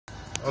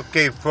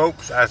Okay,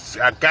 folks,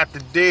 I got the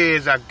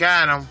deers. I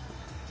got them.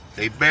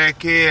 They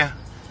back here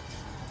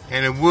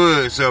in the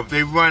woods, so if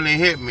they run and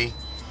hit me,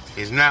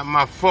 it's not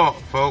my fault,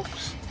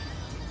 folks.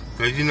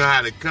 Because you know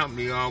how the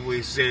company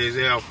always says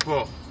they're our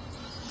fault.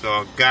 So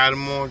I got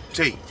them on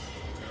tape.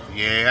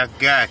 Yeah, I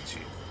got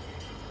you.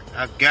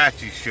 I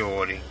got you,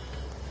 shorty.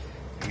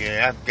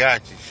 Yeah, I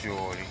got you,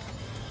 shorty.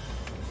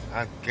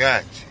 I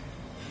got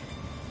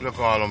you. Look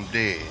all them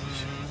deers.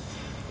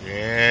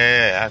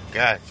 Yeah, I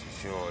got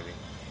you, shorty.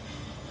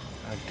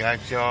 I got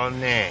you on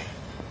there.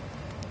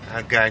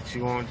 I got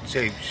you on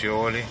tape,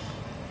 shorty.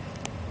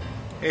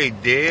 Hey,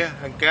 dear,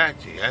 I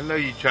got you. I know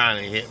you're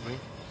trying to hit me.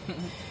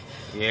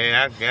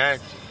 Yeah, I got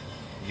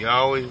you. You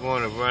always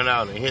want to run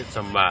out and hit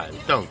somebody,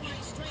 don't you?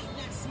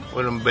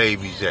 Where them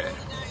babies at?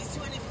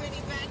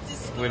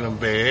 Where them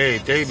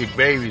babies? Hey, they the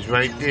babies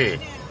right there.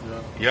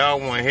 Y'all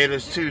want to hit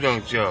us too,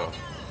 don't y'all?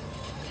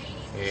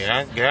 Yeah,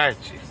 I got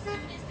you.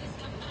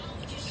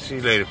 See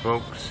you later,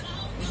 folks.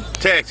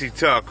 Taxi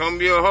Talk. I'm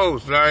your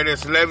host, Larry, the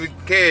celebrity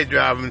cab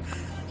driving.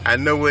 I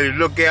know where to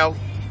look out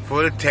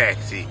for the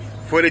taxi,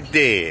 for the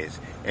dares.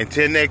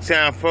 Until next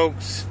time,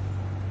 folks,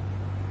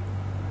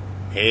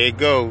 here it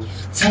goes.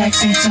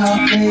 Taxi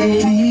Talk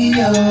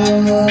Radio.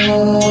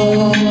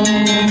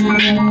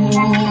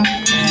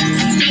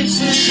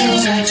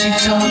 Taxi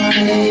Talk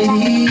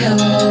Radio.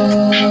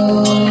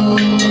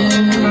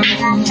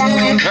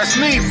 That's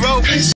me, bro.